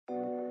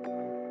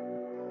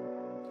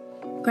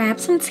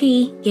Grab some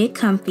tea, get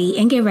comfy,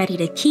 and get ready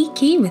to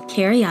kiki with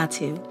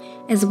Kariatu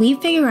as we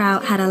figure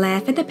out how to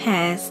laugh at the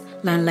past,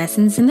 learn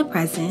lessons in the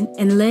present,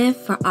 and live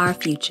for our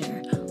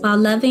future while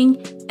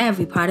loving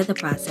every part of the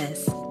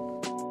process.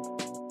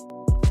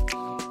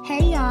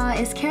 Hey y'all,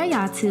 it's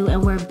Kariatu,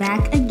 and we're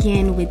back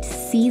again with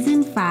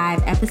Season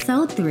 5,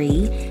 Episode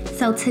 3.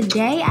 So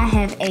today I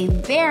have a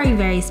very,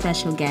 very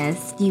special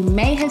guest. You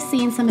may have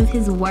seen some of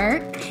his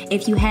work.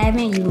 If you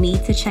haven't, you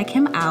need to check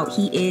him out.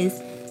 He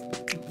is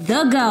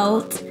the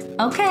GOAT.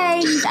 Okay,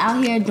 he's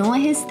out here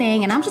doing his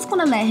thing, and I'm just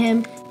gonna let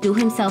him do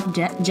himself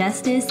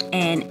justice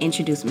and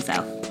introduce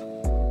himself.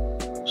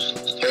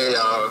 Hey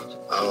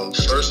y'all,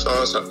 first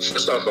off, I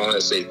want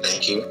to say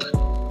thank you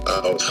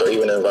for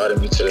even inviting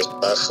me to this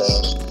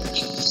platform.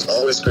 It's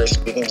always great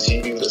speaking to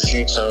you. The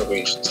few times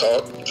we've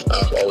talked,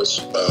 I've always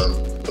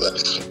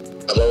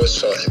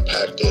felt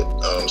impacted.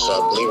 So I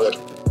believe what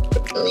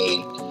for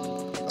me,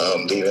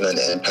 leaving an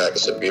impact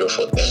is a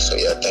beautiful thing. So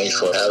yeah, thank you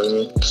for having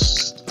me.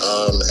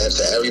 And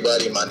to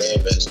everybody, my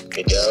name is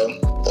Miguel,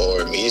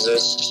 or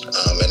Mises.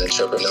 I'm an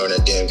entrepreneur in the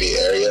DMV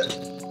area.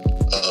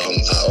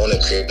 I own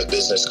and create a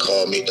business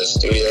called Mises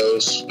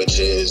Studios, which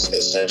is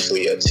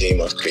essentially a team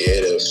of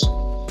creatives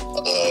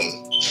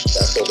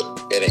that focus on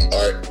creating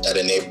art that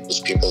enables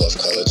people of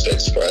color to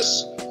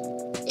express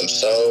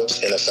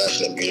themselves in the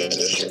fashion and beauty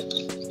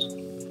industry.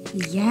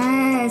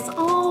 Yes.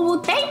 Oh,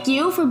 well, thank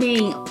you for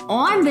being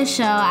on the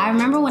show. I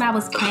remember when I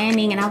was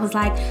planning and I was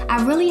like,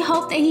 I really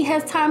hope that he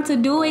has time to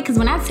do it. Because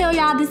when I tell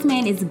y'all this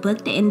man is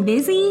booked and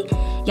busy,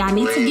 y'all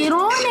need to get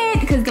on it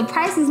because the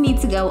prices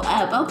need to go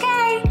up,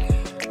 okay?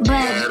 But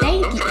yeah,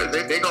 thank you.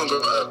 They gonna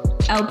go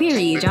up. Oh,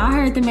 period. Y'all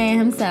heard the man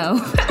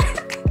himself.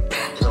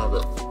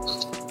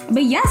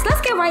 But yes,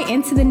 let's get right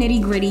into the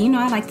nitty gritty. You know,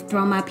 I like to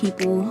throw my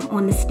people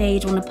on the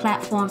stage, on the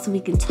platform so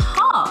we can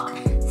talk.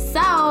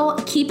 So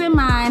keep in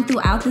mind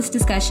throughout this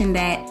discussion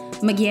that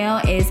Miguel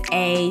is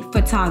a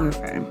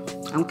photographer,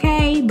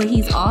 okay? But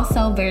he's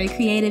also very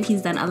creative.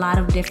 He's done a lot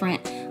of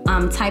different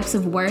types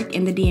of work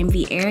in the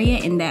DMV area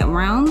in that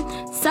realm.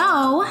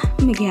 So,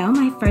 Miguel,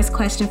 my first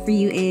question for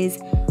you is,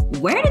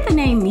 where did the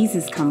name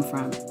Mises come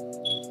from?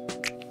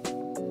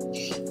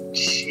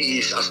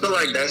 Jeez, I feel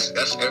like that's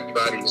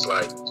everybody's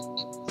like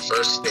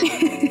first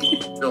thing.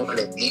 You know, when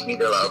they meet me,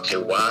 they're like, okay,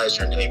 why is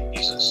your name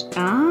Mises?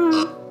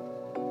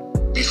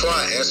 Before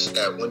I answer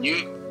that, when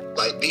you,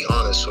 be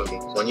honest with me,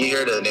 when you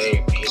hear the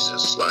name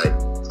Mises,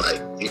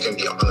 you can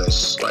be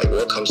honest,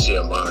 what comes to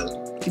your mind?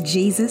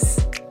 Jesus.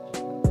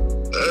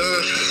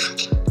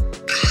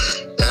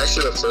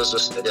 Actually, the first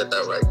was to get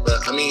that right.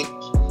 But, I mean,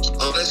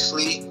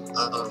 honestly,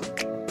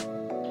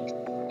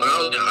 when I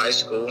was in high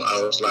school,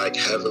 I was,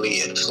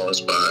 heavily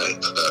influenced by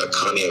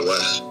Kanye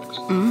West.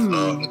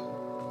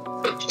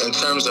 In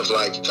terms of,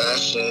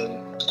 fashion,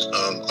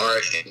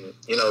 art, and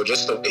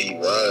just the way he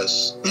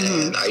was. Mm-hmm.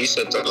 And I used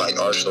to do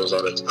art shows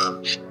all the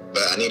time,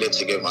 but I needed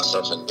to give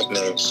myself a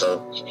nickname.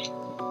 So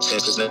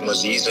since his name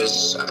was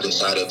Jesus, I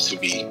decided to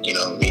be,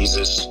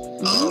 Mises.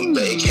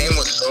 But it came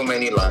with so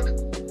many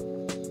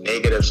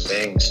negative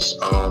things.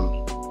 I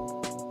don't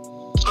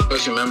know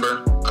if you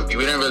remember, we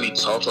didn't really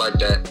talk like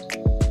that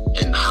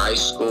in high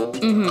school.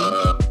 Mm-hmm.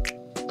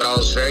 But I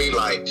was very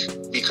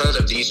because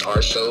of these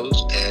art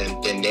shows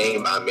and the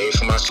name I made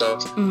for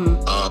myself,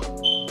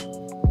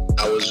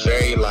 I was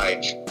very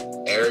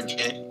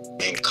arrogant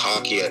and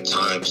cocky at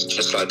times,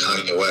 just like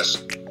Kanye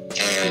West.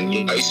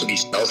 And I used to be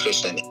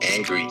selfish and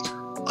angry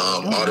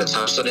all the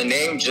time. So the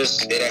name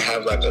just didn't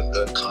have a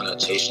good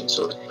connotation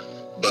to it.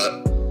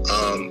 But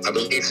I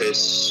believe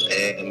it's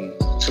in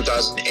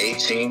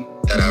 2018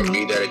 that I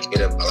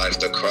rededicated my life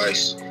to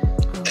Christ.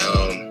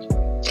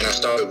 And I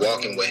started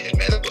walking with him.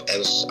 And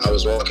as I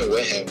was walking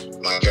with him,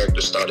 my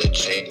character started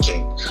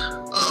changing,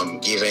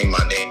 giving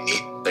my name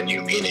a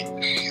new meaning.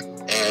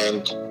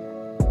 And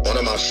one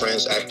of my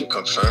friends actually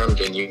confirmed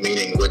the new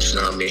meaning, which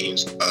now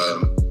means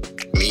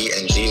me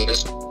and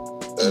Jesus,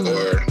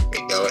 or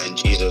Miguel and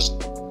Jesus.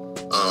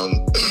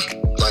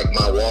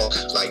 My walk,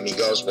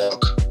 Miguel's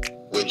walk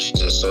with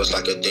Jesus, so it's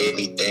a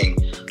daily thing.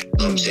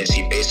 Since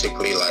he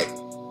basically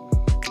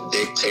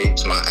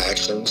dictates my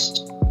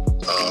actions,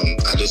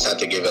 I just had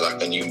to give it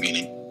a new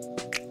meaning.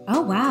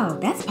 Oh wow,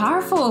 that's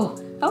powerful.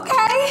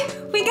 Okay,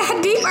 we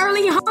got deep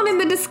early on in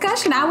the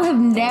discussion. I would have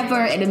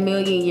never in a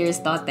million years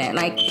thought that.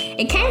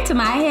 It came to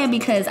my head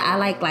because I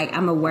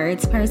I'm a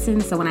words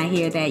person. So when I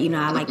hear that,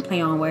 I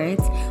play on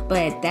words.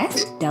 But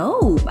that's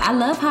dope. I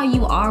love how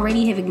you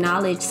already have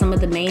acknowledged some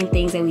of the main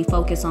things that we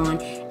focus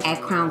on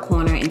at Crown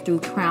Corner and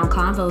through Crown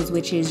Convos,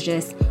 which is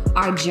just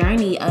our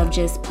journey of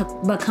just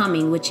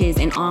becoming, which is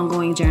an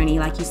ongoing journey.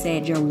 Like you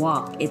said, your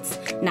walk. It's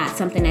not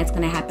something that's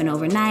going to happen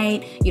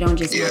overnight. You don't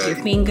just snap your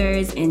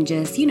fingers and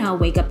just,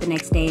 wake up the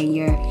next day and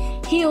you're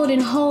healed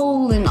and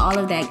whole and all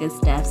of that good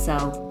stuff.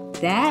 So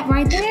that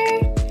right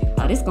there,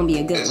 oh, this is going to be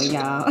a good one,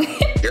 y'all.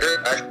 You're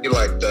actually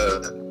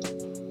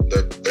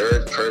the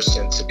third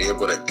person to be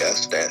able to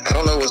guess that. I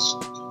don't know what's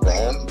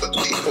wrong, but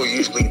people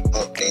usually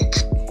don't think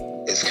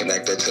it's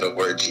connected to the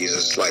word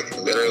Jesus.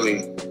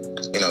 Literally,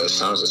 it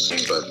sounds the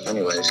same, but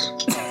anyways.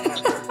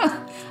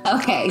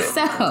 Okay,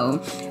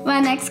 so my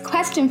next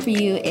question for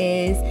you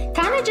is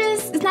kind of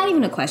just, it's not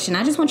even a question.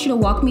 I just want you to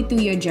walk me through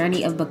your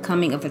journey of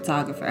becoming a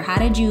photographer. How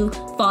did you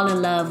fall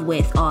in love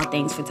with all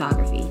things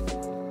photography?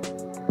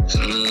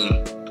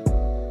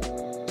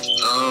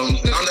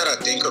 Now that I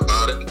think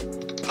about it,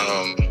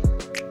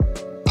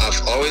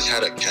 I've always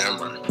had a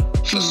camera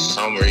for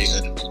some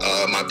reason.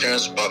 My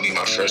parents bought me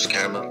my first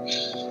camera.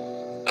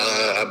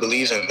 I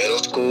believe in middle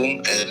school,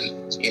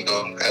 and you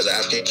know, as an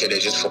African kid, they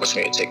just forced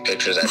me to take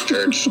pictures at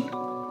church.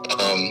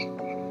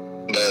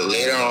 But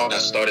later on, I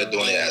started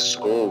doing it at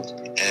school,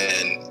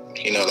 and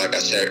you know, like I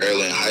said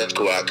earlier in high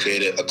school, I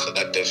created a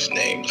collective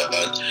named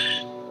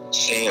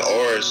St.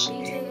 Oars,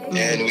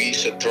 and we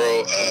used to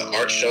throw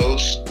art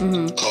shows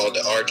called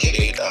the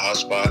Arcade, the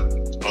Hotspot.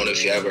 I don't know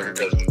if you ever heard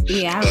of them.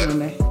 Yeah, I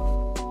remember.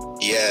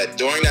 Yeah,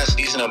 during that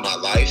season of my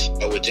life,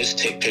 I would just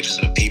take pictures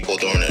of people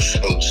during the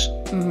shows.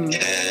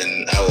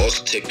 And I would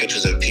also take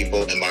pictures of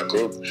people in my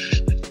group.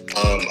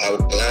 I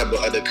would collab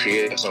with other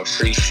creators on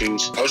free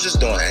shoots. I was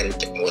just doing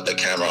anything with the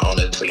camera,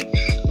 honestly.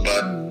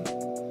 But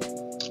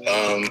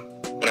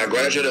when I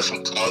graduated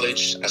from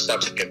college, I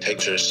stopped taking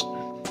pictures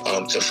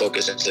to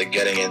focus into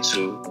getting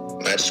into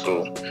med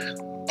school.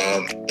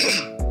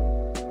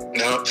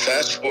 Now,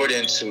 fast forward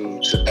into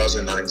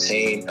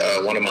 2019,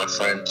 one of my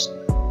friends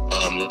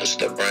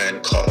launched a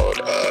brand called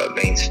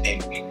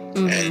Maintain,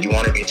 and he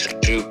wanted me to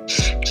shoot,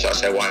 so I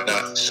said, why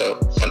not? So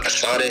when I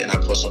shot it and I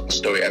posted on the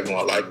story,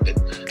 everyone liked it.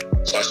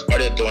 So I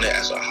started doing it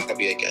as a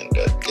hobby again,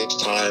 but this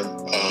time,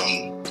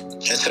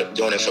 instead of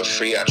doing it for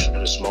free, I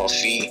charged a small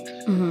fee,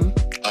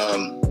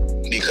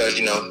 because,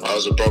 you know, I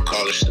was a broke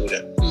college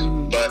student.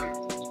 But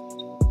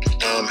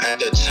at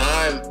the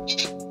time,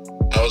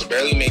 I was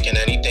barely making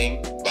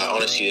anything, but I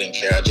honestly didn't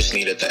care. I just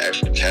needed the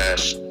extra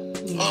cash.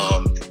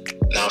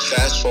 Now,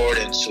 fast forward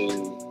into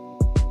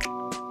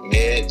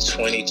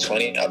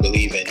mid-2020, I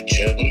believe in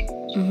June,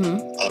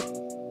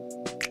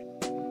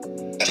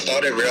 I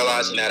started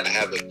realizing that I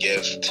have a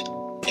gift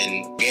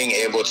in being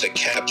able to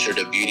capture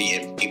the beauty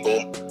in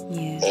people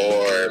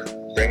or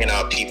bringing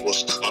out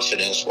people's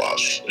confidence while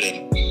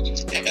shooting.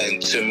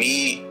 And to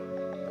me,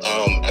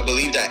 I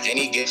believe that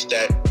any gift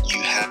that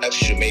you have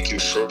should make you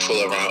fruitful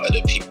around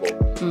other people.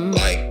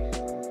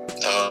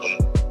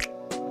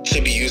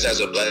 Should be used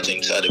as a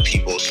blessing to other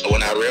people. So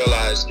when I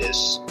realized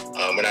this,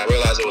 when I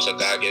realized it was a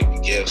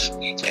God-given gift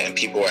and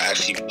people were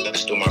actually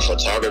blessed through my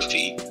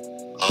photography,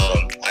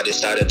 I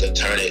decided to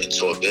turn it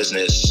into a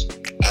business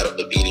out of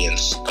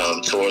obedience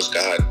towards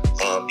God,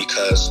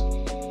 because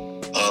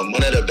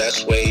one of the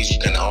best ways you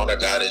can honor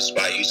God is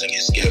by using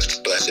his gift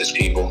to bless his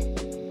people.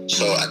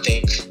 So I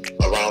think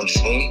around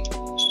June,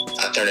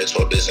 I turned it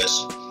to a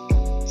business.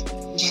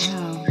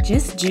 Wow,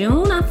 just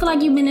June? I feel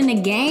like you've been in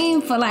the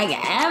game for like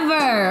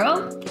ever.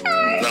 Okay.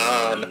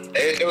 Nah,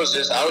 it was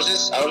just, I was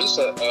just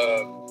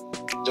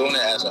doing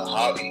it as a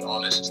hobby,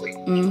 honestly.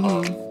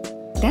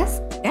 That's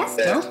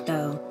dope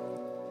though.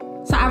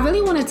 So I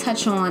really want to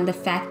touch on the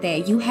fact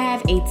that you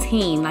have a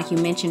team, like you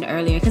mentioned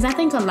earlier, because I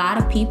think a lot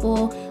of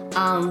people,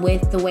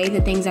 with the way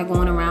that things are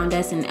going around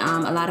us, and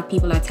a lot of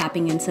people are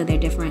tapping into their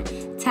different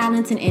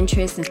talents and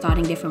interests and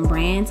starting different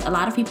brands. A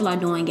lot of people are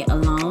doing it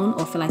alone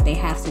or feel like they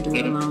have to do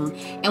it alone.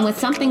 And with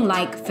something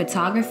like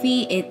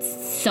photography, it's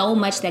so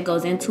much that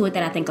goes into it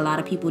that I think a lot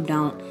of people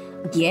don't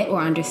get or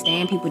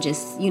understand. People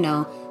just, you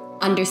know,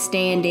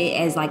 understand it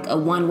as like a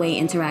one-way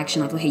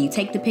interaction, like, okay, you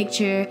take the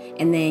picture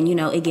and then, you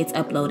know, it gets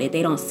uploaded.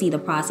 They don't see the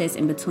process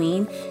in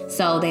between,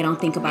 so they don't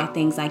think about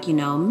things like, you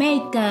know,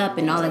 makeup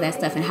and all of that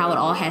stuff and how it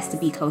all has to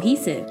be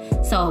cohesive.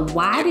 So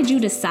why did you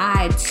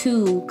decide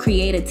to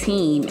create a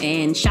team?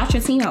 And shout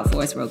your team out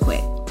for us real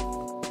quick.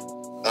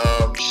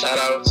 Shout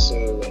out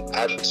to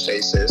Adam's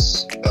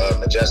Faces,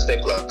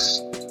 Majestic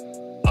Lux,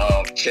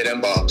 Kid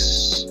and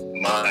Box,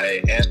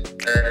 my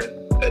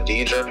intern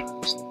Adidra,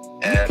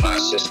 and my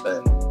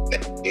assistant.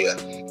 Yeah.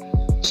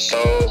 So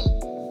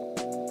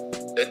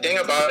the thing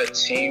about a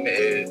team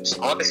is,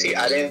 honestly,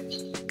 I didn't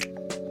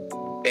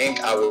think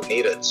I would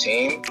need a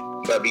team,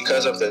 but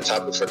because of the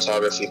type of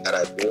photography that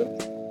I do,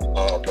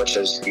 which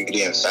is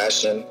beauty and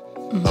fashion,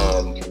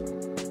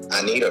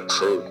 I need a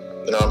crew.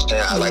 You know what I'm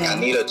saying? I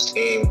need a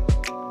team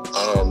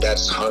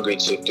that's hungry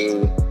to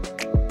do,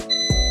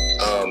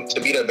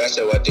 to be the best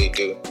at what they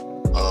do.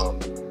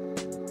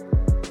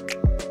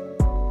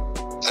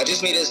 I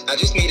just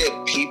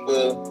needed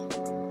people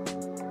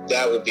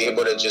that would be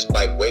able to just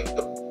like wake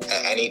up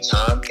at any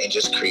time and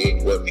just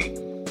create with me.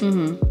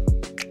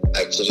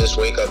 Like to just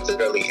wake up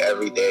literally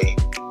every day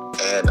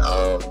and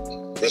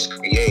just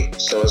create.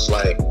 So it's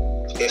like,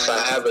 if I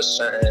have a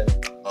certain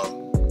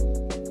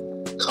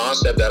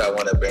concept that I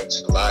want to bring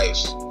to life,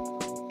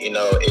 you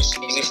know, it's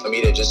easy for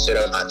me to just sit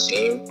on my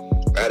team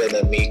rather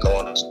than me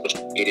going on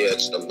social media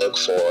to look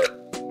for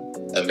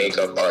a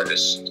makeup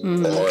artist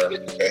or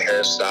a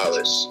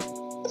hairstylist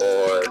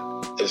or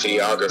a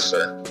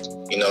videographer.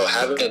 You know,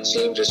 having a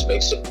team just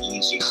makes it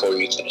easy for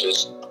you to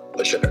just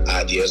put your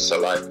ideas to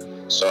life.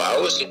 So I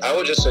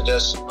would just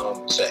suggest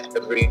to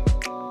every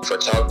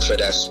photographer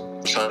that's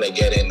trying to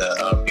get in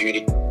the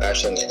beauty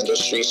fashion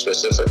industry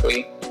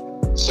specifically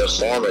to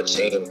form a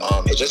team.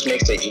 It just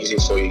makes it easy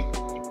for you.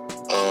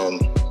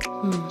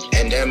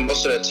 And then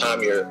most of the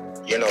time you're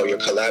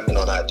collabing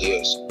on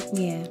ideas.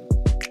 Yeah.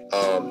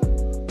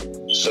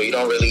 So you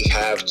don't really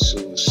have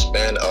to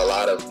spend a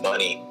lot of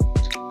money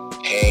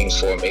paying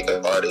for a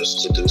makeup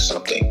artist to do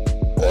something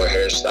or a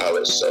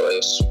hairstylist. So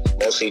it's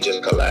mostly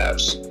just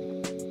collabs.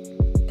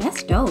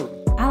 That's dope.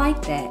 I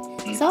like that.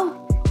 So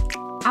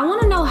I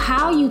want to know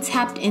how you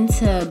tapped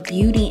into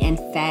beauty and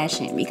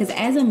fashion, because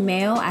as a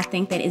male, I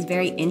think that it's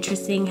very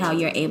interesting how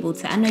you're able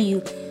to, I know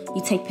you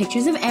take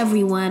pictures of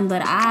everyone,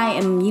 but I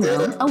am,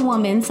 a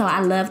woman, so I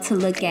love to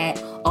look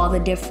at all the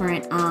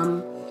different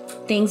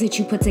things that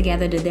you put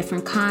together, the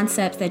different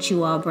concepts that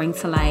you all bring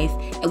to life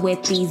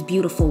with these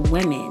beautiful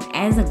women.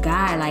 As a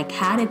guy, like,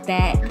 how did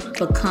that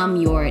become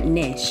your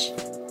niche?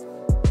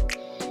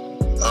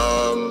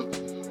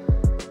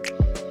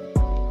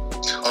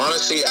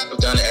 Honestly, I've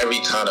done every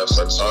kind of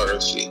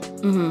photography.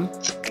 And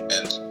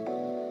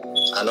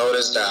I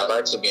noticed that I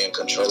like to be in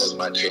control of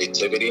my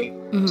creativity.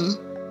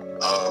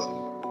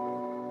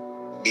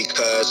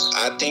 Because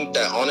I think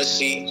that,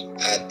 honestly,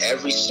 at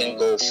every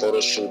single photo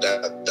shoot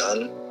that I've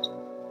done,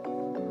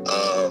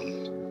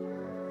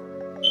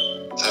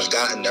 I've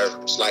gotten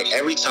nervous. Like,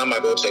 every time I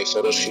go to a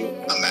photo shoot,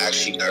 I'm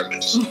actually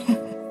nervous.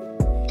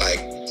 Like,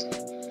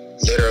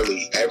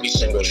 literally, every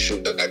single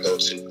shoot that I go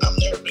to, I'm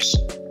nervous.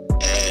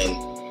 And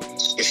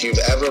if you've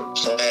ever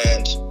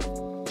planned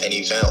an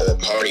event or a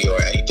party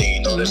or anything,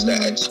 you notice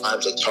that at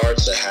times it's hard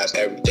to have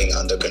everything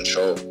under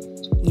control.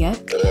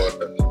 Yep. Or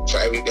for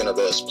everything to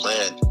go as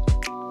planned.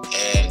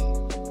 And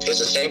it's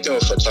the same thing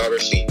with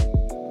photography.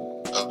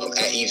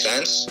 At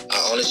events,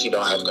 I honestly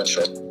don't have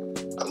control.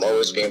 I'm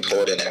always being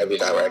pulled in every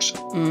direction.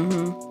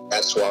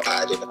 That's why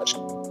I did not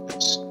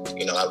choose.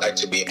 I like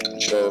to be in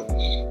control.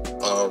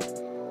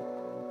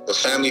 With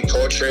family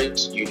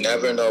portraits, you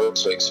never know what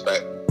to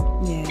expect.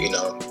 Yeah.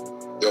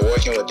 You're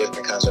working with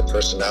different kinds of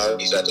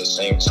personalities at the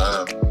same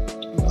time.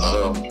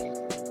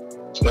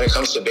 When it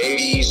comes to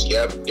babies,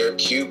 yeah, they're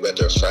cute, but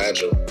they're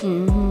fragile.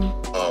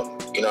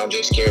 I'm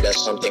just scared that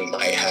something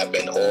might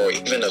happen, or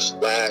even a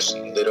flash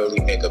can literally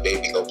make a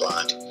baby go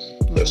blind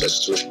if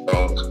it's too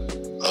strong.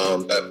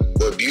 But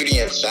with beauty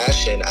and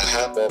fashion, I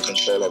have more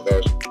control of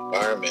our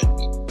environment.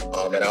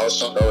 And I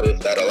also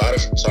noticed that a lot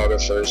of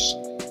photographers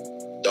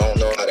don't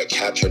know how to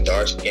capture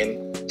dark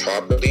skin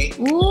properly,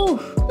 or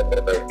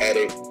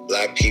edit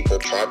Black people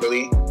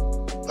properly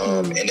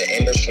in the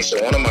industry.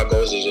 So one of my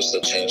goals is just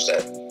to change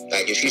that.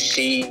 Like, if you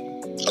see,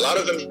 a lot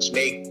of them just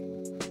make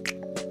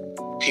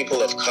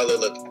people of color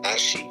look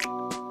ashy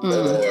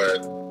or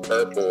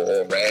purple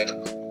or red.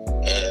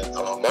 And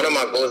one of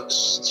my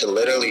goals is to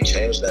literally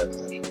change that.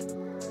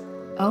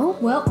 Oh,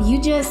 well, you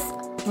just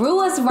threw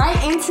us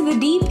right into the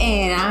deep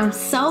end. I'm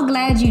so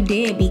glad you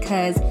did,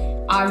 because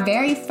our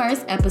very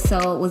first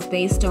episode was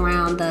based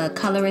around the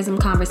colorism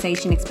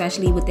conversation,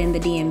 especially within the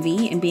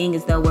DMV, and being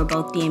as though we're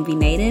both DMV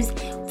natives.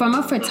 From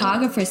a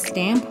photographer's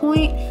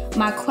standpoint,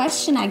 my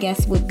question, I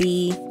guess, would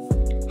be,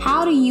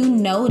 how do you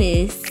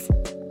notice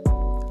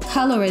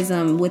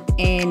colorism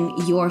within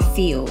your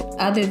field,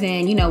 other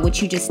than,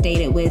 what you just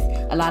stated with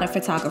a lot of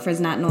photographers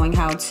not knowing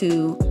how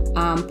to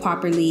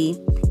properly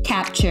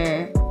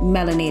capture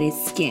melanated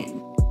skin?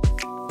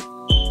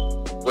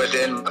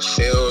 Within my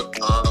field,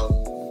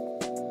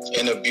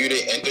 in the beauty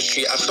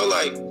industry, I feel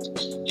like,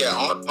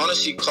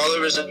 honestly,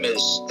 colorism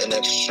is an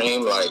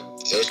extreme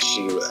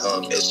issue.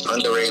 It's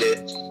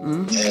underrated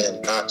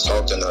and not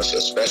talked enough,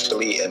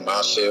 especially in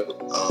my field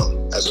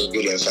as a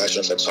beauty and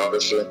fashion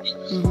photographer.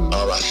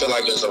 I feel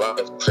like there's a lot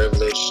of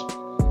privilege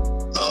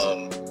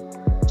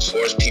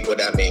towards people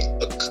that may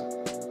look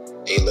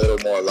a little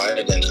more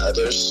lighter than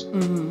others.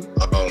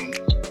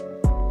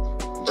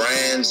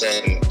 Brands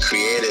and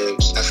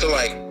creatives, I feel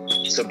like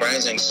to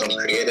brands and some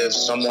creatives,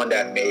 someone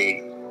that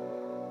may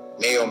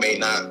or may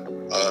not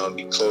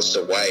be close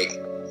to white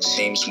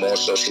seems more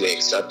socially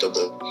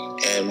acceptable.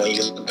 And when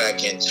you look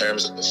back in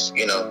terms of,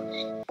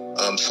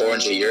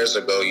 400 years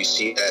ago, you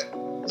see that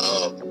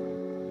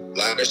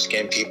lighter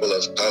skinned people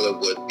of color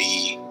would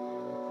be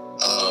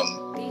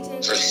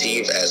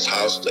perceived as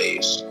house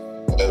slaves.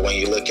 But when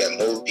you look at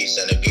movies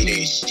and the media,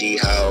 you see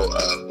how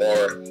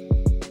more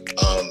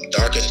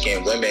darker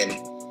skinned women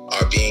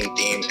are being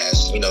deemed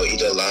as,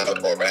 either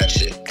loud or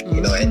ratchet.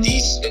 And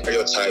these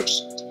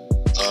stereotypes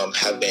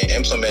have been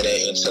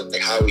implemented into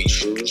how we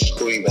choose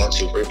who we want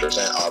to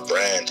represent our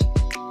brand.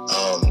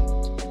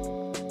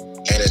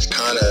 And it's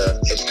kind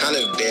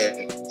of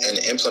been an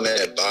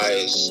implemented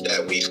bias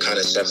that we've kind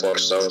of set for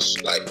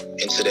ourselves, like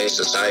in today's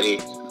society,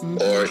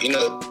 or,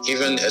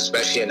 even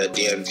especially in the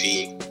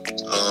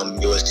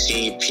DMV, you will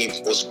see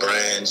people's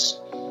brands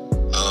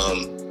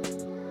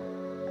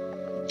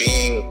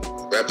being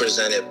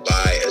represented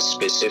by a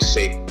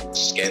specific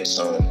skin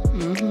tone.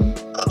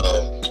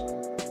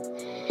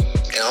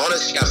 And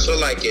honestly, I feel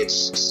like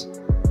it's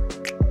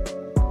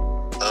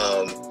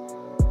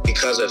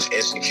because of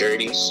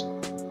insecurities.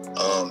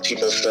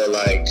 People feel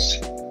like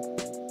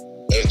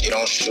if you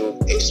don't shoot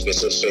a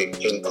specific,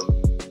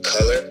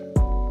 color,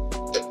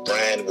 the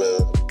brand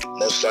will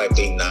most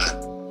likely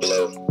not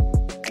glow,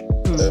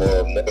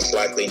 or most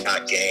likely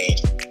not gain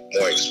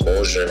more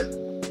exposure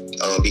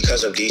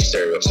because of these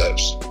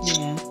stereotypes.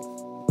 Yeah.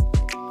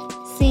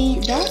 See,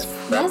 that's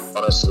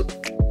honestly.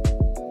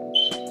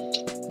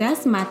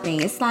 That's my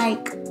thing. It's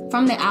like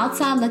from the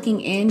outside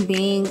looking in,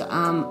 being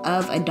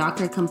of a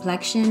darker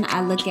complexion,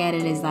 I look at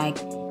it as like,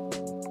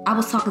 I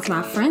was talking to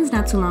my friends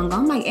not too long ago.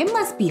 I'm like, it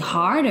must be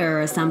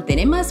harder or something.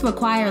 It must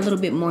require a little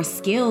bit more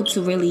skill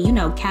to really,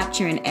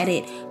 capture and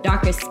edit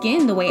darker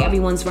skin the way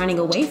everyone's running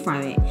away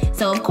from it.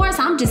 So, of course,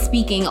 I'm just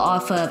speaking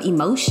off of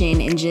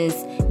emotion and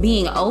just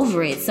being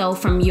over it. So,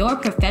 from your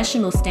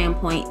professional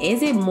standpoint,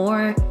 is it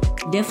more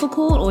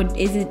difficult, or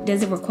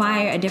does it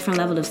require a different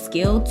level of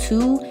skill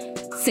to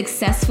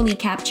successfully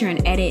capture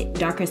and edit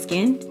darker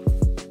skin?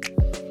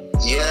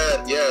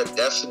 Yeah,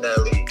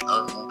 definitely.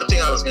 One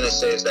thing I was gonna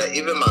say is that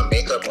even my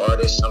makeup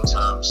artist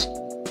sometimes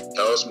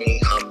tells me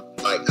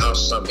how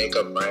some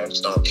makeup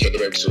brands don't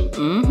cater to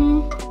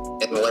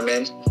in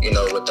women,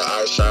 with the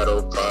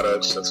eyeshadow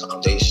products, the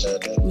foundation,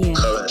 and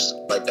color and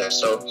stuff like that.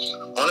 So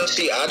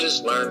honestly, I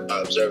just learned by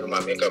observing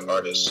my makeup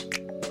artist.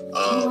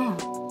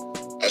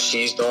 As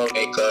she's doing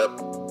makeup,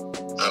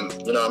 I'm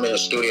in the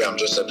studio, I'm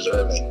just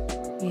observing.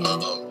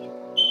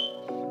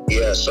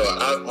 So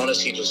I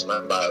honestly just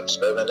learned by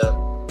observing them.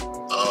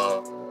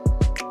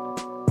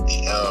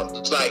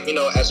 It's like,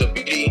 as a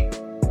beauty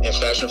and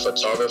fashion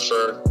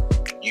photographer,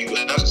 you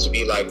have to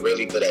be like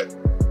really good at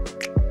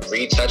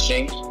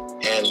retouching.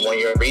 And when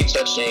you're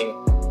retouching,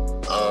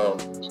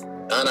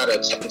 9 out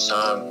of 10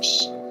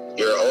 times,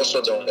 you're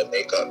also doing the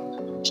makeup.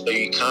 So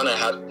you kind of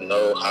have to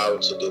know how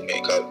to do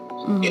makeup,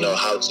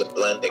 how to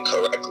blend it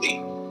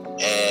correctly.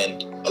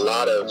 And a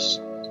lot of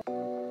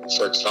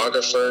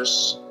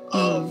photographers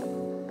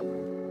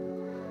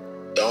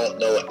don't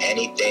know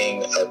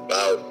anything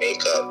about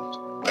makeup.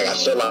 Like, I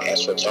feel like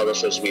as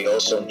photographers, we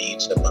also need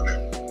to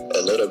learn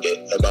a little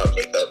bit about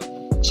makeup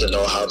to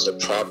know how to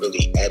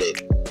properly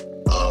edit,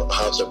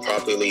 how to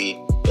properly,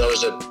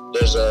 there's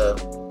a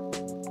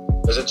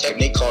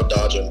technique called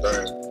dodge and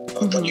burn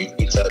when you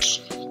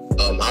retouch,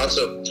 how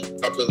to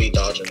properly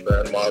dodge and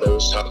burn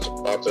models, how to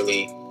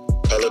properly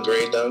color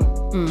grade them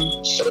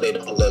so they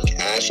don't look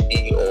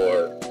ashy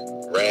or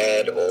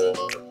red or,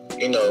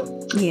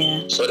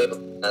 so they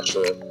look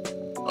natural.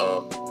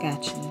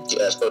 Gotcha.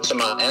 Yeah, so to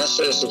my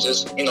answer is to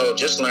just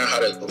learn how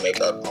to do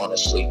makeup,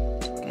 honestly.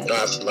 Gotcha. You don't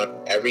have to learn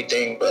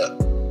everything, but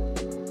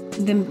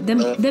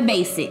the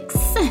basics.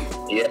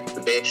 Yeah,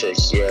 the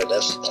basics. Yeah,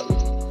 that's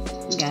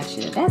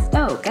Gotcha. That's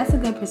dope. That's a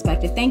good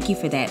perspective. Thank you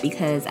for that,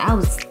 because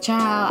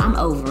I'm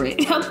over it.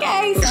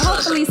 Okay? So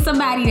hopefully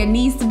somebody that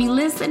needs to be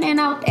listening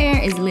out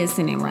there is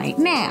listening right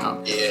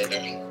now.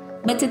 Yeah.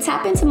 But to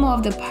tap into more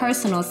of the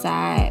personal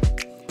side,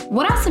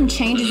 what are some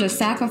changes or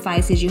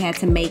sacrifices you had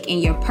to make in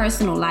your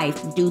personal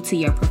life due to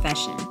your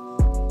profession?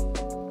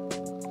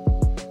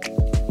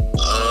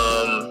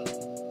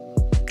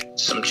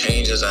 Some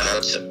changes I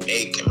had to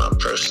make in my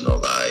personal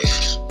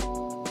life.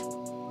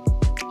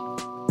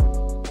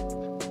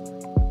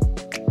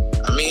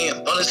 I mean,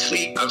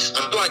 honestly, I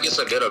feel like it's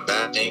a good or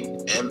bad thing.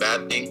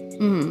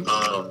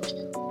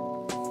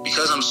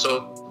 Because I'm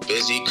so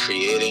busy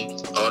creating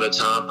all the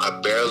time, I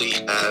barely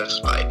have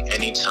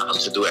any time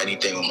to do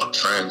anything with my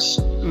friends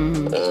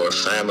or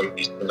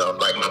family.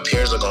 Like my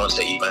peers are going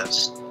to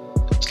events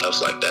and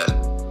stuff like that.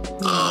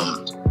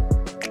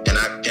 And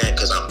I can't,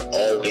 because I'm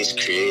always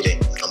creating.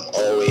 I'm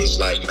always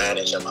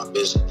managing my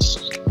business.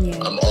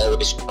 Yeah. I'm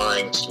always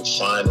trying to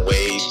find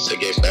ways to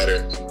get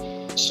better.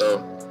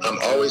 So I'm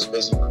always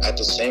busy. At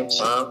the same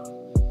time,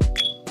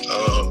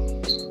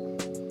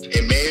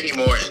 it made me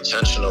more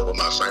intentional with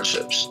my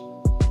friendships.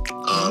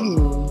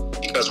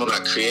 Because when I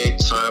create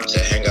time to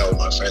hang out with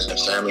my friends and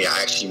family,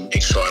 I actually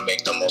make sure I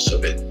make the most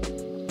of it,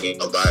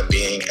 by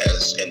being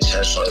as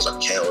intentional as I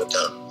can with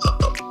them.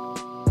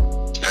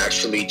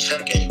 Actually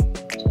checking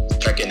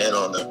in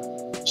on them.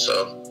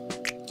 So,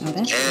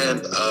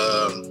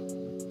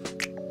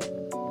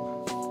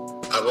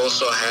 I've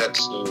also had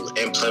to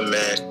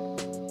implement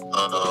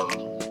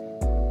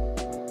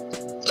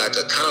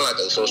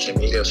a social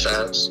media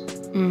fast,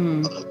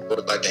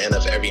 at the end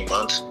of every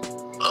month.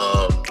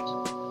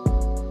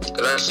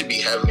 Because I should be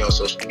heavily on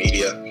social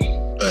media,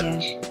 but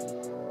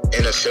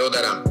in the field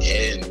that I'm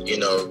in,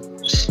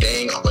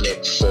 staying on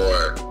it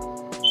for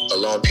a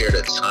long period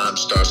of time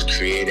starts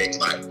creating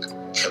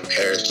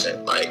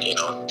comparison,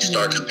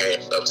 start comparing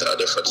yourself to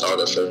other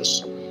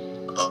photographers.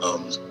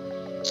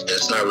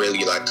 It's not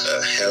really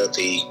a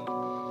healthy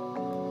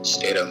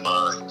state of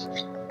mind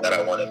that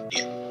I want to be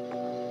in.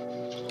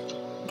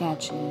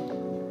 Gotcha.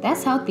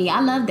 That's healthy.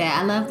 I love that.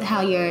 I love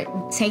how you're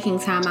taking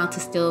time out to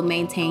still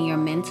maintain your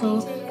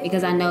mental,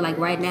 because I know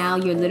right now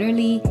you're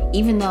literally,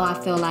 even though I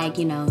feel like,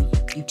 you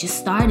just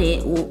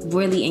started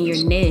really in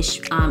your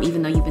niche,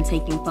 even though you've been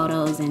taking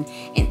photos and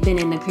been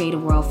in the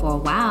creative world for a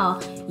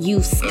while,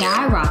 you've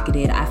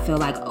skyrocketed, I feel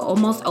like,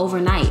 almost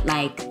overnight.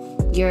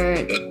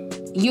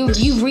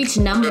 You've reached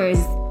numbers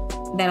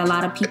that a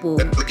lot of people...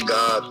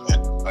 God, man.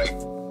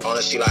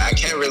 Honestly, I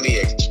can't really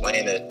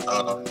explain it.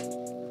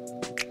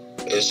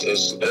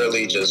 it's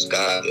literally just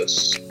God.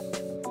 It's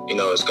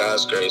it's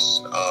God's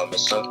grace.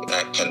 It's something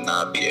that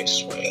cannot be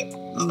explained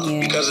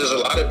because there's a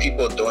lot of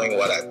people doing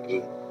what I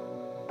do,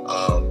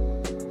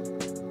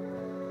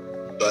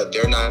 but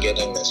they're not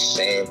getting the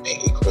same and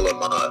equal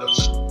amount of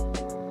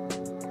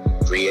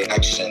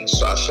reaction.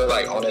 So I feel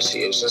like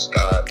honestly, it's just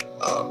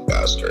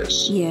God's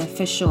grace. Yeah,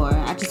 for sure.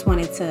 I just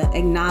wanted to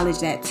acknowledge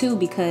that too,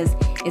 because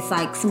it's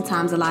like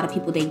sometimes a lot of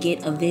people, they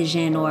get a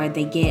vision or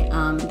they get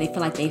they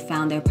feel like they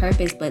found their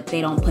purpose, but they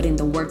don't put in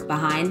the work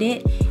behind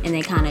it, and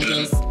they kind of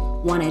just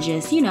want to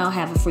just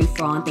have a free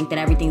for all and think that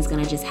everything's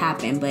gonna just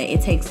happen. But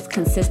it takes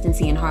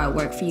consistency and hard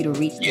work for you to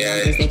reach the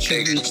numbers that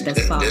you reach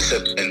thus far.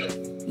 Discipline.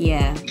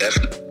 Yeah.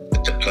 Definitely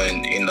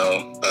discipline.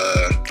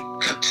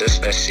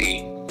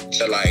 Consistency.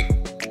 So like,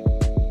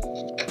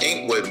 I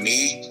think with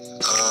me,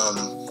 I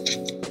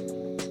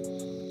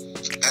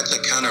had to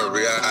kind of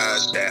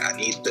realize that I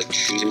need to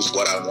choose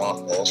what I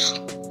want most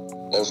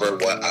over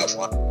what I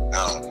want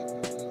now.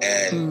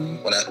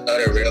 And when I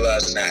started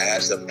realizing that I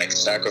had to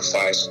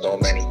sacrifice so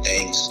many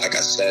things, like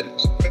I said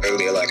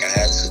earlier, like I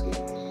had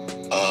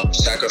to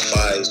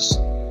sacrifice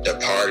the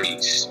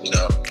parties,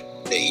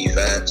 the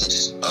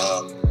events,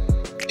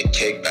 the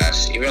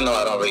kickbacks, even though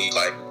I don't really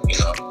like,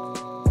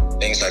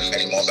 things like that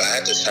anymore, but I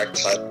had to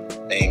sacrifice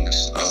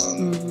things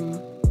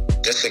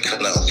just to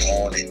kind of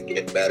hone and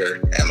get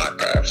better at my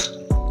craft.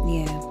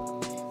 Yeah.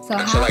 So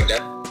I feel like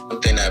that's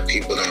something that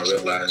people don't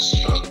realize,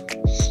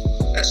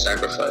 that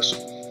sacrifice.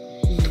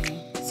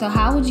 So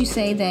how would you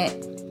say that,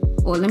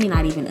 or let me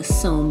not even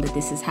assume that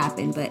this has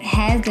happened, but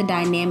has the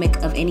dynamic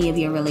of any of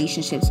your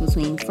relationships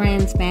between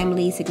friends,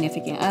 family,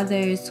 significant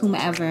others,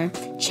 whomever,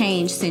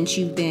 changed since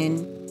you've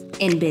been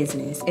in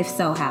business? If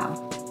so, how?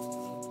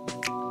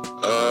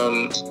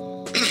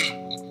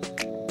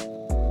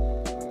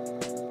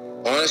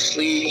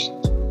 Honestly,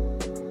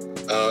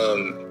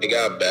 it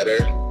got better.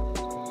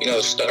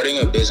 Starting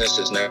a business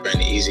is never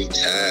an easy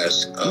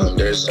task.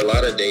 There's a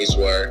lot of days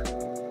where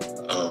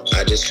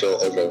I just feel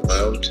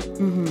overwhelmed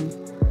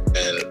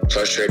and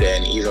frustrated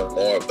and even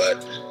more.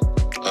 But,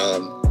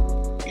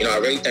 I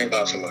really thank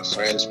God for my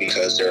friends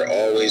because they're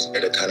always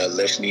there to kind of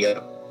lift me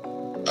up,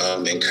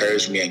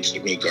 encourage me and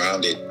keep me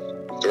grounded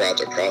throughout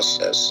the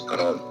process.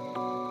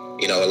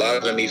 A lot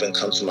of them even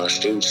come to my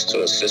shoots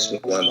to assist me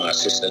when my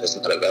assistant is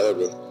not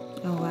available.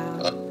 Oh, wow.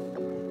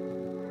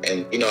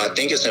 And, I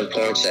think it's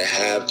important to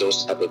have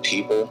those type of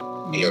people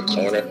in your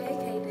corner,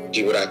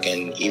 people that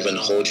can even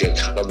hold you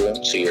accountable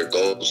to your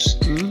goals,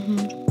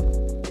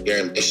 your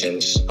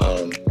ambitions.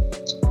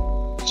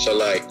 So,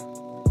 like,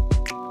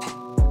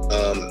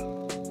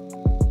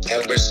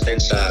 ever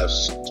since I've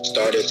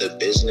started the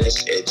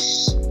business,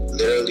 it's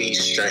literally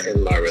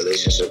strengthened my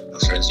relationship with my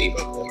friends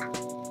even more.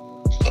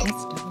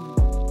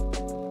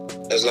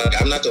 It's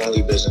like I'm not the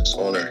only business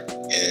owner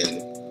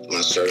in my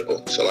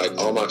circle. So like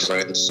all my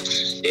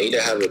friends, they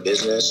either have a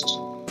business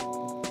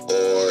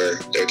or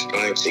they're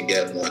trying to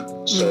get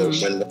one. So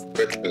when one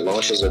person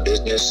launches a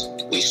business,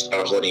 we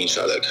start holding each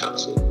other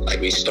accountable.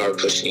 Like we start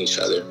pushing each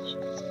other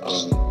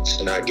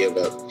to not give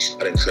up. We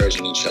start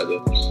encouraging each other.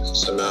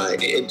 So now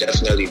it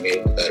definitely made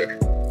it better.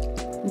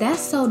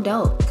 That's so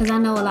dope, because I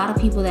know a lot of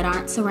people that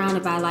aren't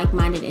surrounded by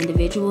like-minded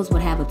individuals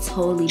would have a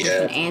totally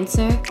different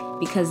answer,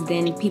 because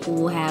then people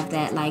will have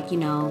that, like,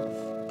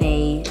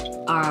 they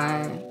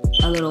are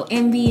a little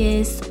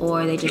envious,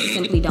 or they just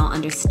simply don't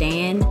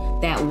understand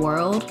that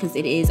world, because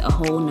it is a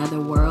whole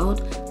nother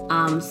world.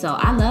 So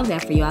I love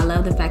that for you. I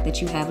love the fact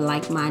that you have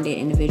like-minded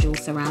individuals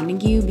surrounding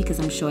you, because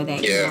I'm sure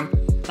that,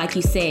 like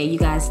you said, you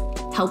guys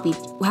help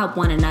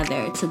one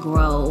another to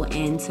grow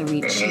and to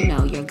reach,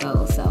 your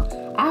goals. So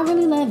I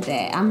really love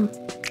that.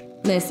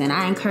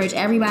 I encourage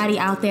everybody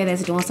out there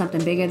that's doing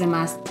something bigger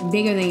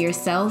than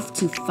yourself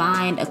to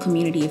find a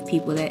community of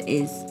people that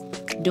is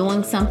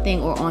doing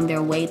something or on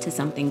their way to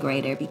something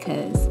greater,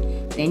 because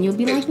then you'll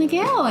be like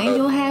Miguel and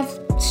you'll have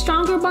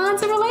stronger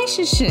bonds and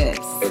relationships.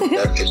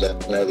 It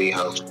definitely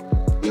helps.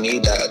 You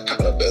need that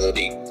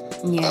accountability.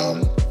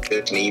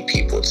 You need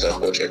people to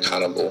hold you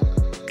accountable.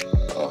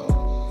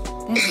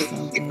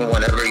 Even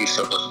whenever you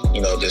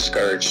feel,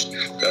 discouraged,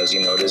 because,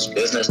 this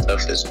business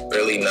stuff is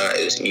really not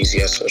as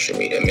easy as social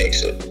media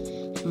makes it.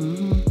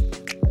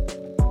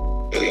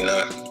 Really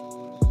not.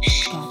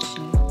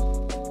 Gotcha.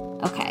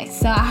 Okay,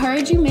 so I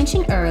heard you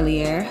mention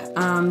earlier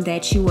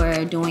that you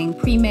were doing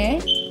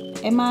pre-med.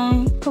 Am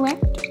I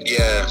correct?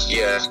 Yeah.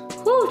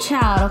 Woo,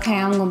 child. Okay,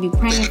 I'm going to be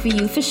praying for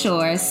you for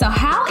sure. So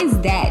how is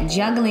that,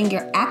 juggling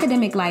your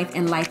academic life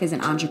and life as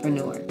an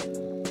entrepreneur?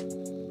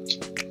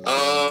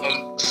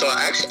 So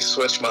I actually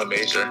switched my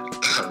major.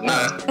 I'm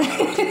not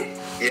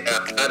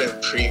in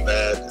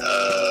pre-med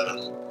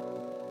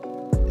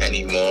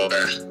anymore.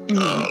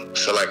 I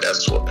feel like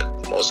that's what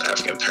most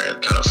African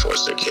parents kind of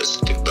force their kids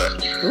to do.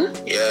 But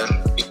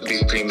you can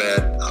be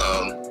pre-med.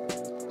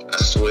 I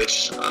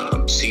switched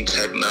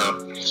C-Tech now.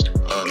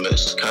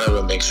 It's kind of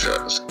a mixture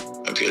of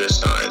computer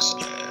science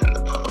and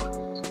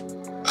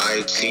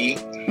IT.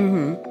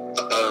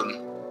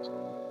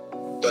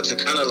 But to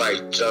kind of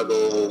like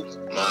juggle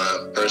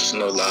my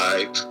personal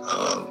life,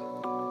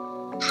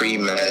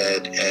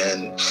 pre-med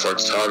and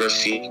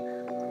photography,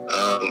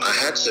 I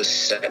had to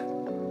set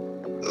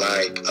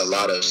like a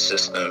lot of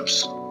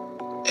systems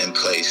in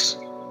place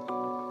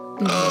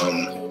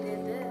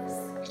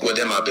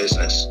within my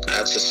business. I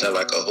had to set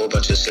like a whole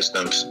bunch of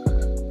systems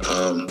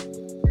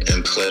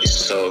in place.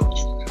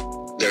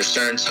 So there's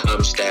certain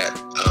times that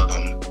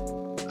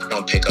I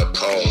don't pick up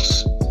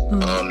calls.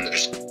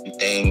 There's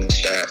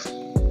things that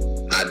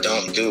I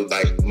don't do.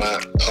 Like my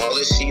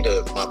policy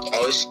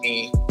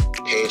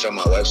page on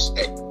my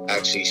website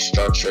actually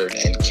structured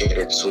and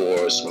catered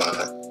towards my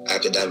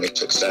academic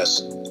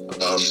success.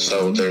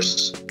 So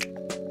there's,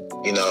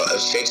 a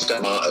fixed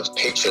amount of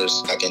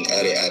pictures I can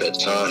edit at a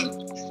time.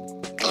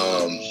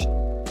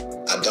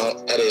 I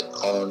don't edit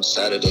on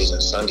Saturdays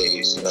and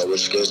Sundays,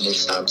 which gives me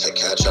time to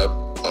catch up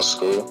on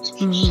school.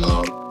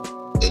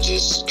 To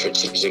just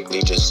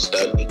strategically just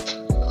study.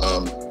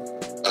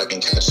 I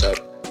can catch up.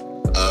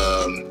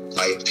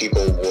 Like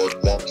people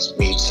would want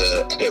me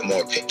to edit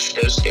more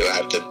pictures, they would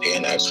have to pay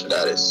an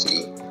expedited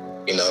fee.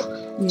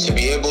 To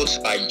be able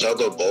to like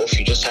juggle both,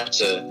 you just have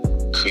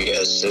to create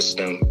a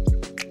system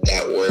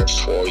that works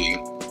for you,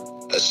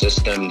 a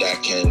system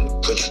that can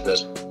put you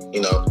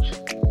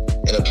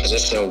in a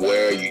position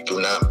where you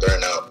do not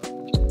burn out.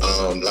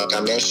 Like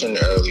I mentioned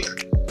earlier,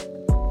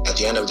 at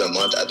the end of the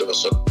month, I do a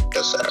social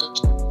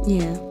fast.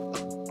 Yeah.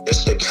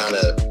 Just to kind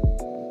of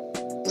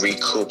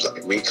recoup,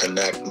 like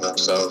reconnect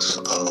myself.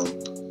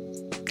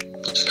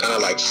 Just kind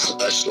of like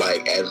flush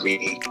like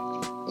every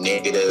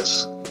negative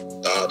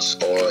thoughts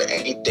or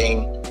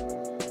anything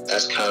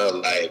that's kind of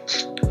like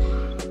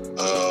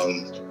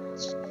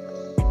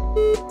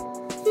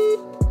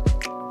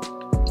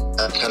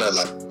that kind of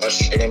like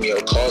frustrating me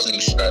or causing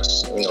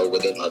stress,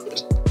 within my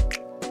business.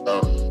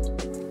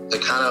 To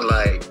kind of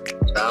like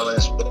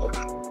balance both,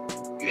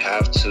 you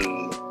have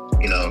to,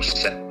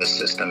 set the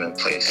system in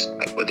place,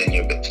 like within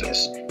your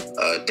business.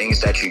 Things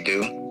that you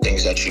do,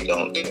 things that you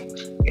don't do,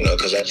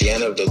 because at the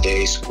end of the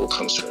day, school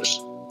comes first.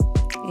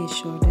 It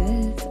sure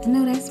does. I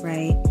know that's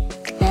right.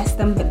 That's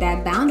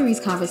that boundaries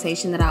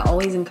conversation that I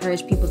always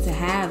encourage people to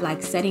have,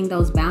 like setting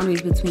those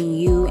boundaries between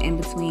you and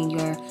between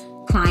your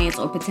clients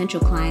or potential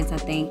clients. I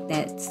think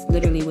that's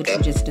literally what you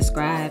just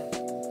described.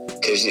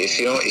 Because if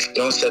you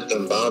don't set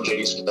them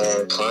boundaries,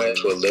 then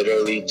clients will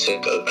literally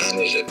take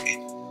advantage of you.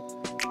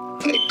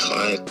 Like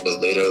clients will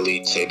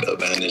literally take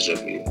advantage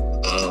of you.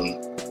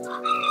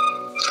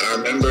 I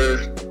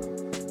remember,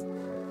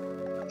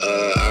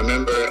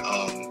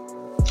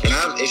 and I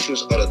have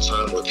issues all the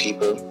time with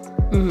people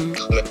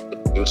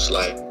who's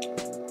like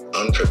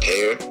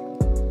unprepared.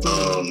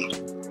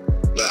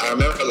 But I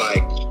remember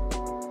like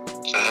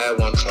I had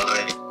one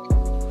client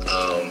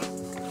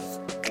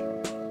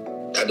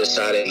I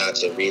decided not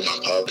to read my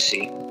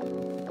policy.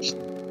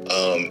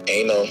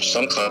 And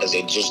some clients,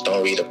 they just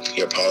don't read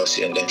your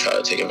policy and then try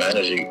to take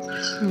advantage of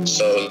you.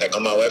 So like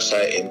on my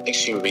website, it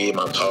makes you read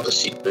my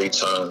policy 3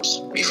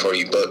 times before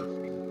you book.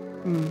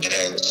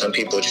 And some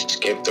people just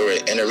skip through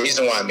it. And the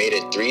reason why I made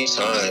it 3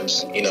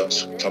 times,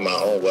 for my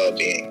own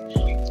well-being,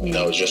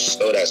 just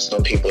so that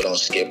some people don't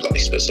skip like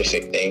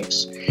specific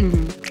things.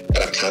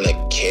 But I kind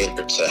of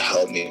cater to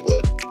help me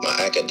with my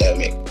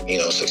academic,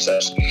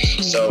 success.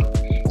 So,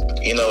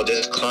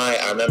 this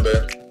client, I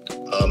remember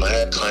I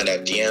had a client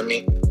that DM'd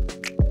me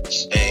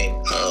saying,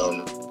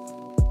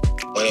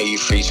 when are you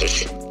free to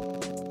shoot?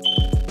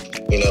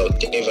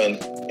 Didn't even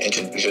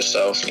introduce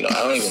yourself. I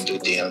don't even do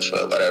DMs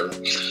for whatever.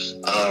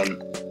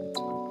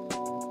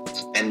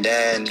 And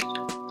then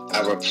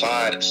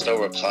I still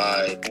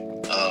replied.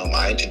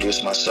 I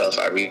introduced myself.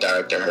 I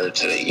redirected her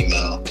to the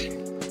email.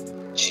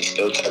 She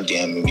still kept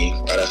DMing me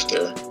right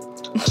after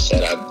I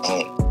said I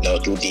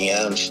don't do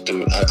DMs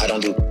I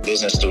don't do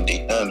business through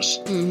DMs.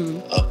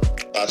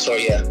 I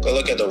told her, go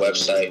look at the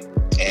website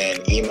and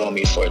email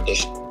me for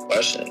additional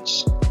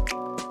questions.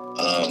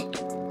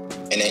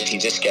 And then she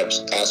just kept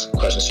asking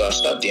questions, so I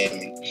stopped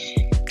DMing.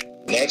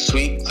 Next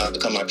week, I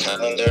look at my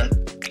calendar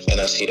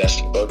and I see that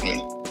she booked me.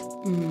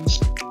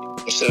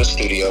 To the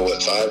studio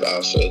with 5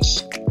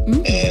 outfits.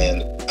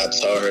 And I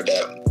told her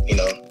that,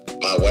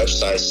 my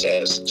website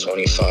says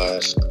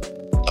 $25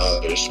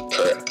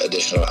 per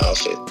additional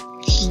outfit.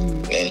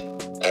 And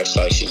acts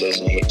like she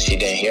didn't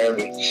hear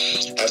me.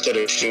 After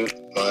the shoot,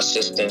 my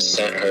assistant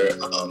sent her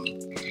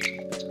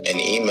an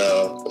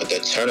email with a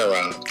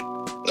turnaround.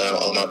 Now,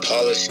 on my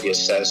policy, it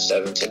says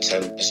 7 to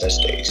 10 business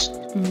days.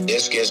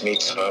 This gives me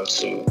time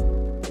to,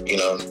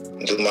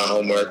 do my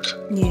homework,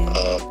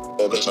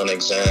 focus on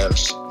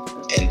exams,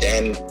 and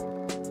then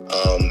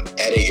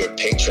edit your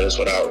pictures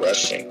without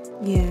rushing.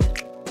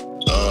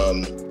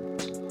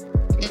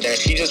 Then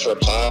she just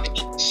replied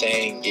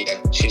saying,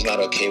 she's not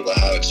okay with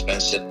how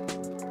expensive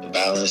the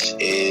balance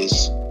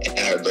is, and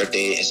that her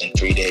birthday is in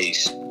 3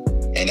 days,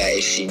 and that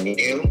if she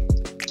knew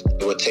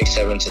it would take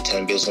 7 to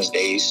 10 business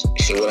days,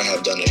 she wouldn't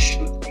have done a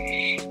shoot.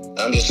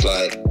 I'm just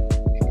like,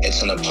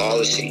 it's in a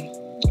policy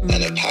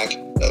and a package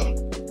though.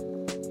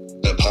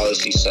 The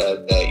policy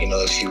said that,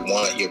 if you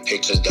want your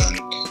pictures done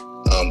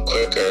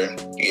quicker,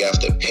 you have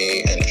to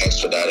pay an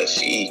expedited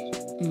fee.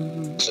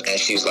 And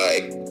she's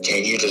like,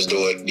 "Can you just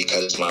do it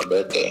because it's my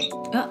birthday?"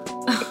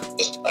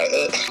 It's like,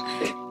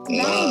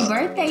 no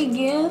birthday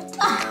gift.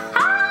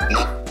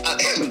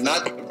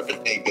 not the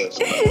birthday gift.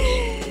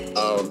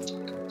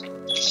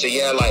 So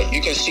yeah, like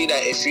you can see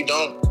that if you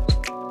don't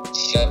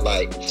set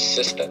like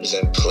systems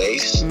in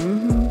place,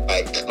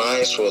 like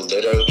clients will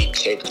literally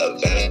take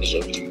advantage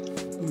of you,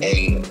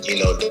 and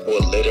you know they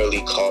will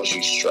literally cause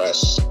you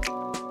stress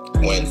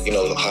when you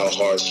know how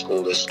hard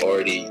school is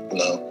already. You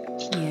know.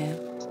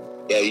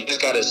 Yeah, you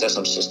just gotta set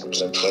some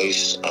systems in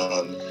place,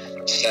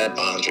 set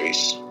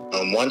boundaries.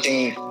 One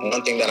thing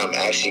that I'm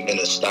actually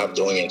gonna stop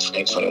doing in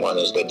 2021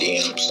 is the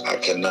DMs.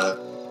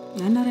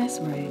 I know that's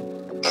right.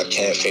 I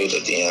can't fade the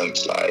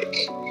DMs.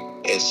 Like,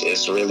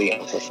 it's really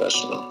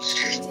unprofessional.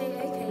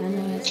 I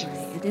know that's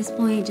right. At this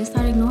point, just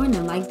start ignoring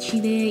them like she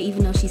did.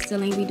 Even though she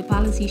still ain't read the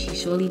policy, she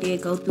surely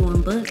did go through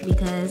and book,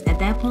 because at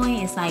that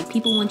point, it's like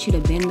people want you to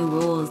bend the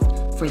rules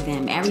for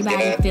them.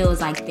 Everybody feels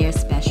like they're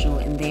special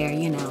and they're,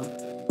 you know,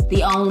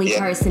 the only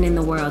person in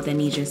the world that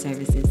needs your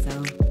services.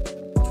 So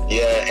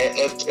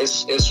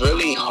it's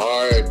really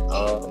hard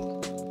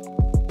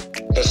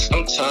because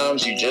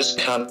sometimes you just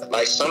kind of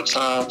like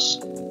sometimes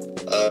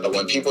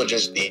when people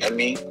just DM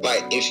me,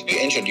 like if you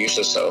introduce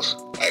yourself,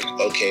 like,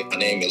 okay, my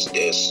name is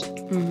this,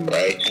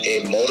 right?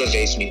 It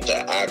motivates me to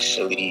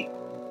actually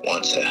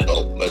want to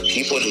help. But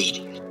people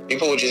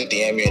will just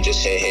DM me and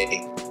just say,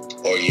 hey,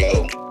 or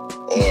yo,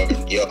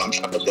 I'm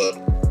trying to book,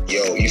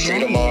 yo, you free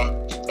tomorrow?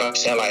 You know what I'm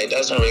saying? Like, it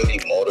doesn't really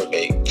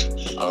motivate.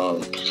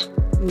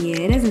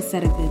 Yeah, it doesn't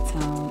set a good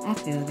tone. I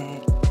feel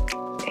that.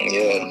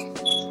 Yeah.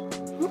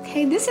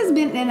 Okay, this has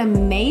been an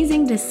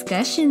amazing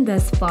discussion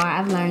thus far.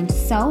 I've learned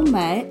so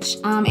much,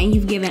 and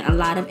you've given a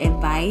lot of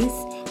advice.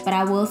 But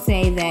I will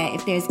say that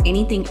if there's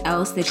anything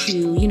else that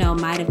you know,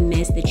 might have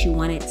missed that you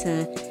wanted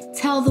to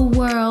tell the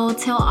world,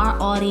 tell our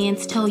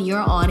audience, tell your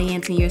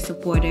audience and your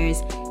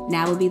supporters,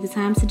 now would be the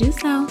time to do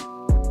so.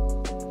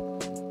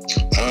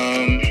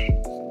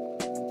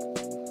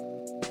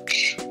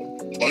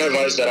 One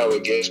advice that I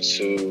would give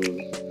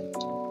to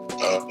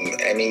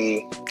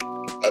any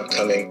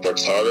upcoming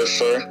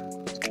photographer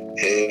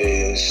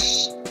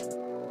is,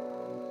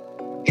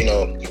 you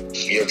know,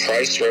 your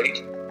price ready,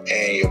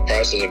 and your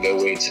price is a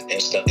good way to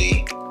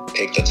instantly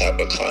pick the type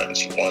of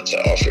clients you want to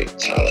offer your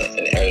talent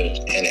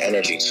and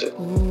energy to.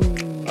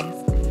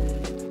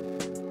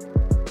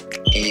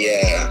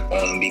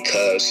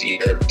 Because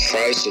your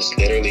price is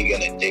literally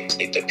going to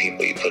dictate the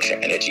people you put your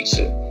energy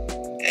to.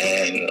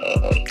 And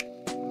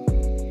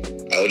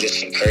I would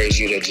just encourage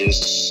you to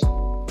just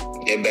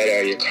get better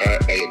at your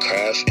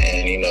craft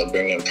and, you know,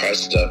 bring them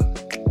prices up.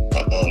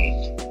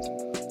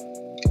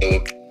 It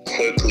will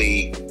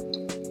quickly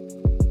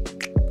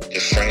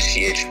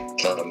differentiate you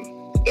from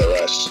the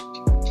rest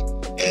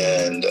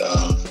and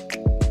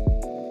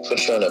put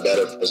you in a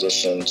better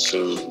position to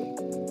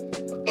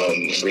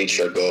reach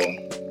your goal,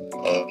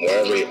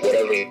 whatever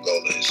your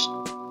goal is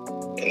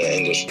in the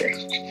industry.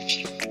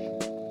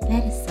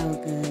 That is so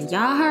good.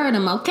 Y'all heard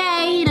him,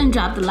 okay? He done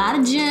dropped a lot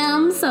of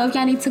gems. So if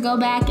y'all need to go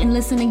back and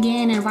listen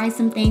again and write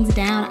some things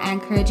down, I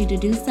encourage you to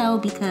do so,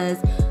 because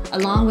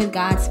along with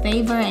God's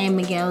favor and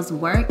Miguel's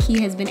work, he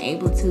has been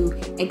able to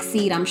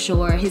exceed, I'm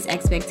sure, his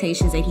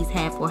expectations that he's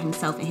had for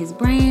himself and his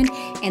brand.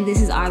 And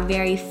this is our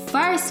very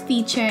first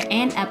feature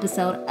and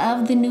episode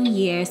of the new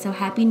year. So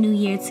happy new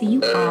year to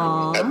you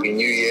all. Happy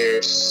New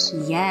Year's.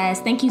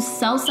 Yes. Thank you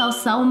so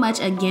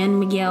much again,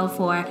 Miguel,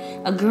 for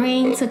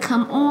agreeing to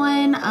come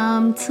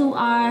on to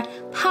our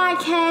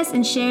podcast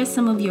and share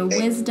some of your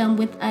wisdom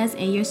with us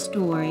and your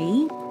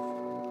story.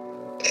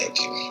 Thank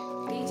you.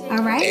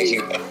 All right. Thank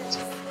you.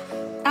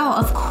 Oh,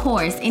 of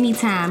course.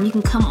 Anytime. You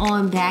can come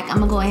on back. I'm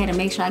going to go ahead and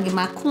make sure I get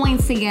my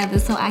coins together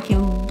so I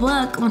can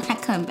book when I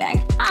come back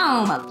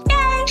home,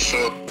 okay?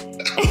 Sure.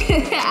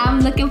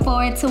 I'm looking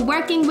forward to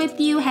working with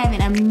you. Have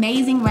an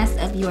amazing rest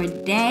of your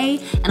day.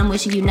 And I'm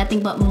wishing you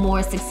nothing but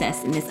more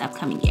success in this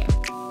upcoming year.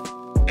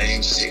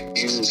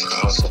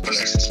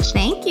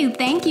 Thank you.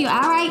 Thank you.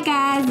 All right,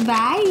 guys.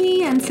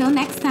 Bye. Until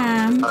next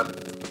time.